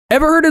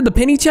Ever heard of the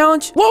penny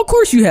challenge? Well, of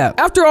course you have.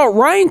 After all,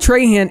 Ryan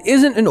Trahan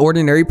isn't an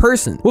ordinary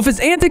person. With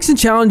his antics and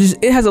challenges,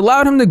 it has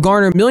allowed him to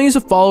garner millions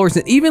of followers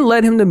and even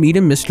led him to meet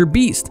Mr.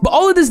 Beast. But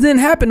all of this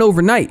didn't happen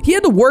overnight. He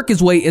had to work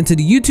his way into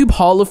the YouTube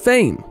Hall of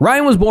Fame.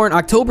 Ryan was born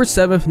October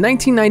 7th,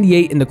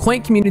 1998 in the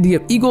quaint community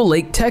of Eagle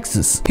Lake,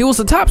 Texas. He was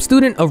a top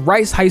student of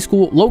Rice High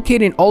School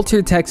located in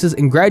Altair, Texas,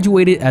 and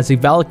graduated as a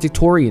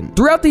valedictorian.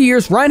 Throughout the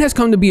years, Ryan has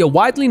come to be a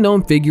widely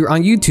known figure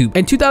on YouTube.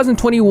 In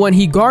 2021,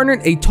 he garnered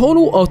a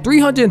total of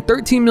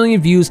 313 million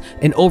views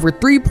and over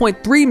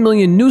 3.3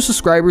 million new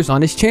subscribers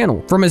on his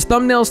channel. From his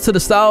thumbnails to the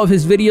style of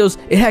his videos,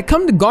 it had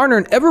come to garner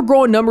an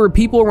ever-growing number of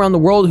people around the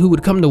world who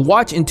would come to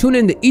watch and tune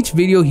into each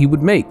video he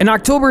would make. In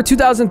October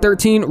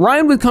 2013,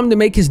 Ryan would come to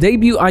make his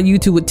debut on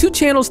YouTube with two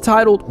channels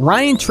titled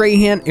Ryan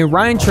Trahan and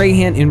Ryan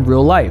Trahan in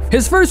Real Life.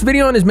 His first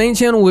video on his main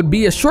channel would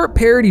be a short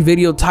parody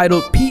video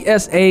titled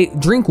PSA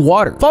Drink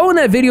Water. Following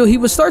that video, he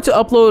would start to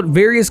upload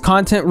various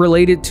content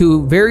related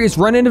to various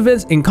run-in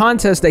events and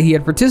contests that he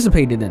had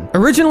participated in.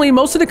 Originally,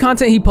 most of the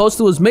content he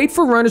posted was made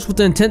for runners with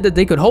the intent that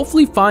they could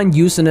hopefully find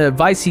use in the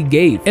advice he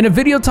gave. In a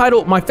video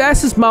titled My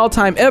Fastest Mile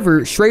Time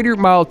Ever, Schrader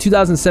Mile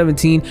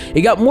 2017,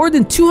 it got more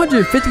than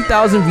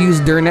 250,000 views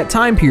during that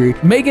time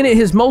period, making it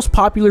his most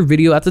popular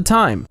video at the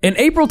time. In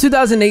April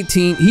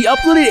 2018, he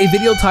uploaded a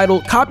video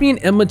titled Copying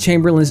Emma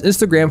Chamberlain's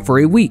Instagram for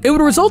a week. It would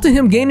result in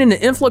him gaining an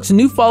influx of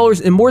new followers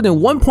and more than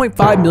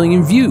 1.5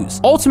 million views.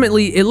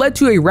 Ultimately, it led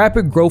to a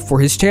rapid growth for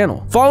his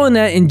channel. Following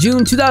that, in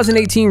June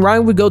 2018,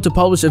 Ryan would go to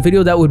publish a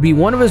video that would be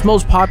one of his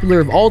most popular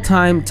of all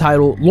time,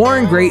 titled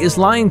Lauren Gray is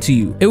Lying to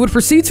You. It would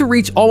proceed to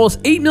reach almost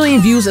 8 million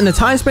views in the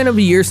time span of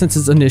a year since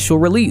its initial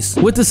release.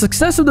 With the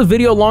success of the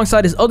video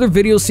alongside his other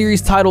video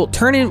series titled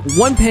Turning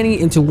 1 Penny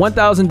into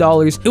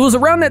 $1,000, it was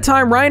around that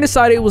time Ryan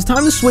decided it was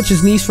time to switch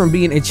his niche from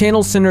being a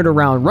channel centered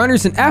around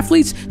runners and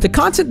athletes to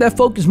content that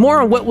focused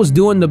more on what was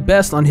doing the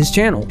best on his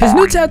channel. His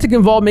new tactic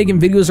involved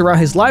making videos around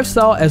his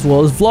lifestyle as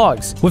well as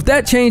vlogs. With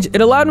that change, it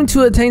allowed him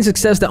to attain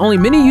success that only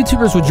many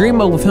YouTubers would dream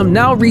of, with him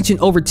now reaching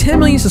over 10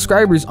 million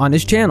subscribers on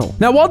his channel.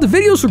 Now, while the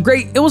videos were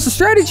great, it was a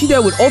strategy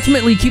that would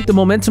ultimately keep the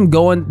momentum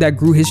going that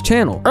grew his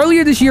channel.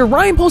 Earlier this year,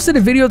 Ryan posted a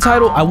video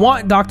titled I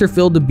Want Dr.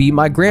 Phil to Be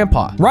My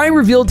Grandpa. Ryan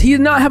revealed he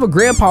did not have a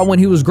grandpa when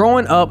he was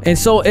growing up, and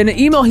so in an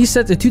email he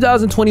sent in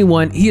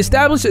 2021, he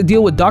established a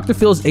deal with Dr.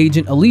 Phil's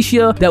agent,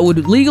 Alicia, that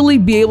would legally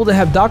be able to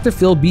have Dr.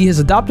 Phil be his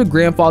adopted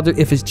grandfather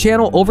if his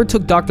channel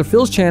overtook Dr.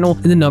 Phil's channel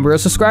in the number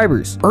of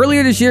subscribers.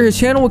 Earlier this year, his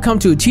channel would come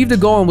to achieve the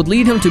goal and would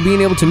lead him to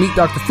being able to meet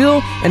Dr.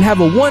 Phil and have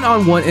a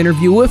one-on-one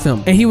interview with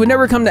him. And he would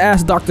never come to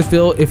ask Dr.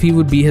 Phil if he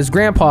would be his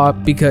grandpa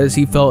because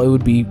he felt it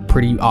would be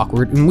pretty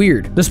awkward and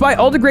weird. Despite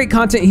all the great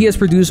content he has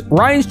produced,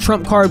 Ryan's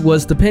trump card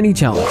was the penny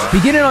challenge.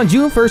 Beginning on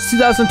June 1st,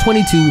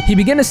 2022, he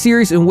began a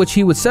series in which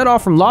he would set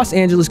off from Los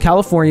Angeles,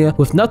 California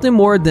with nothing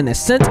more than a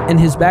cent in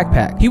his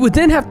backpack. He would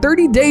then have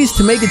 30 days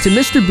to make it to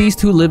Mr.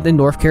 Beast, who lived in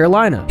North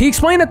Carolina. He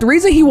explained that the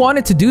reason he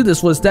wanted to do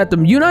this was that the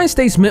United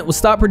States Mint would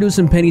stop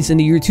producing pennies in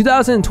the year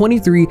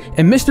 2023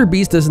 and Mr.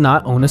 Beast does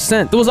not own a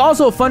cent. There was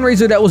also a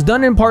fundraiser that was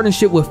done in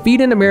partnership with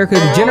Feed in America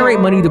to generate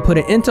money to put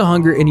an end to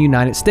hunger in the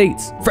United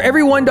States. For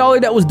every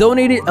 $1 that was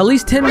donated, at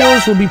least 10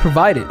 meals will be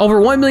provided.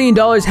 Over $1 million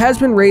has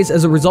been raised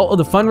as a result of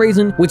the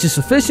fundraising, which is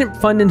sufficient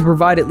funding to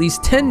provide at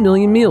least 10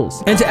 million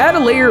meals. And to add a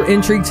layer of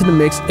intrigue to the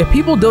mix, if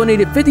people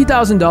donated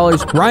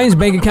 $50,000, Ryan's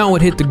bank account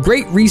would hit the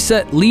Great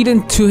Reset,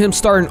 leading to him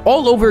starting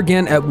all over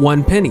again at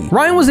 1 penny.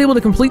 Ryan was able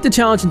to complete the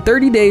challenge in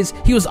 30 days.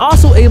 He was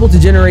also able to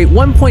generate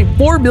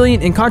 1.4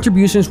 billion in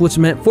contributions, which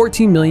meant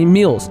 14 million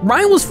meals.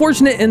 Ryan was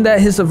fortunate in that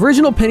his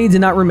original penny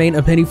did not remain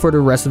a penny for the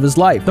rest of his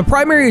life. The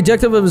primary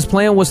objective of his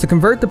plan was to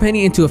convert the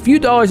penny into a few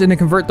dollars and to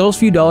convert those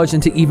few dollars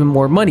into even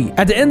more money.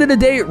 At the end of the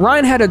day,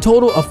 Ryan had a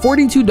total of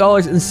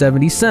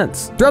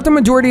 $42.70. Throughout the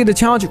majority of the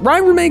challenge,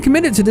 Ryan remained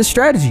committed to this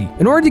strategy.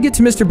 In order to get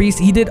to Mr. Beast,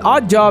 he did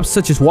odd jobs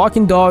such as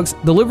walking dogs,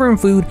 delivering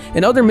food,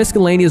 and other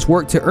miscellaneous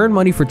work to earn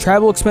money for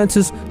travel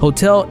expenses,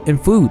 hotel,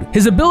 and food.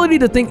 His ability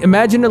to think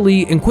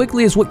imaginatively and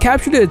quickly is what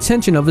captured the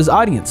attention of his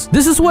audience.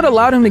 This is what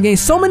allowed him to gain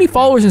so many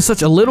followers in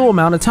such a little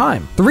amount of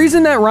time. The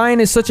reason that Ryan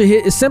is such a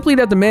hit is simply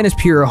that the man is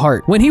pure at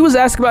heart. When he was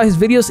asked about his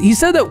videos, he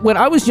said that when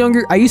I was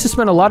younger, I used to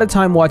spend a lot of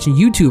time watching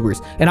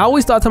YouTubers, and I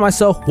always thought to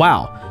myself,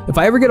 wow, if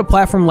I ever get a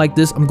platform like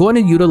this, I'm going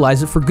to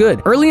utilize it for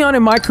good. Early on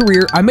in my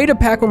career, I made a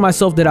pact with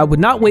myself that I would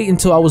not wait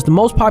until I was the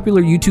most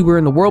popular YouTuber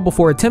in the world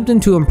before attempting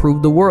to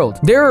improve the world.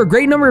 There are a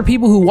great number of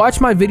people who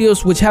watch my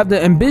videos which have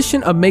the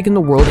ambition of making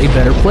the world a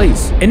better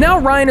place. And now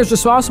Ryan is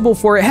responsible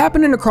for it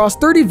happening across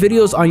 30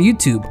 videos on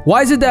YouTube.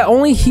 Why is it that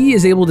only he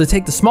is able to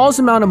take the smallest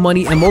amount of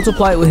money and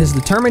multiply it with his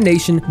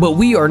determination, but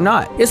we are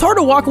not? It's hard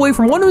to walk away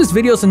from one of his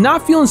videos and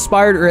not feel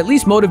inspired or at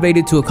least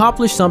motivated to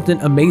accomplish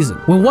something amazing.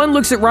 When one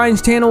looks at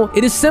Ryan's channel,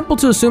 it is simple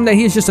to assume assume that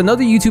he is just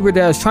another YouTuber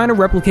that is trying to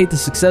replicate the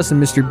success of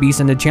Mr. Beast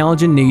in the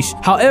challenging niche.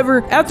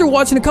 However, after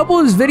watching a couple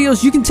of his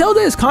videos, you can tell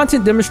that his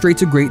content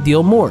demonstrates a great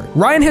deal more.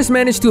 Ryan has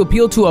managed to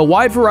appeal to a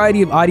wide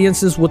variety of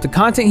audiences with the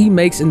content he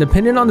makes, and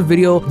depending on the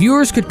video,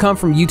 viewers could come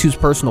from YouTube's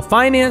personal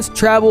finance,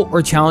 travel,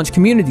 or challenge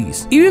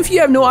communities. Even if you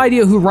have no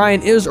idea who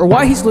Ryan is or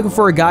why he's looking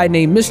for a guy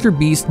named Mr.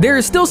 Beast, there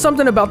is still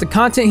something about the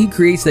content he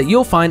creates that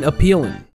you'll find appealing.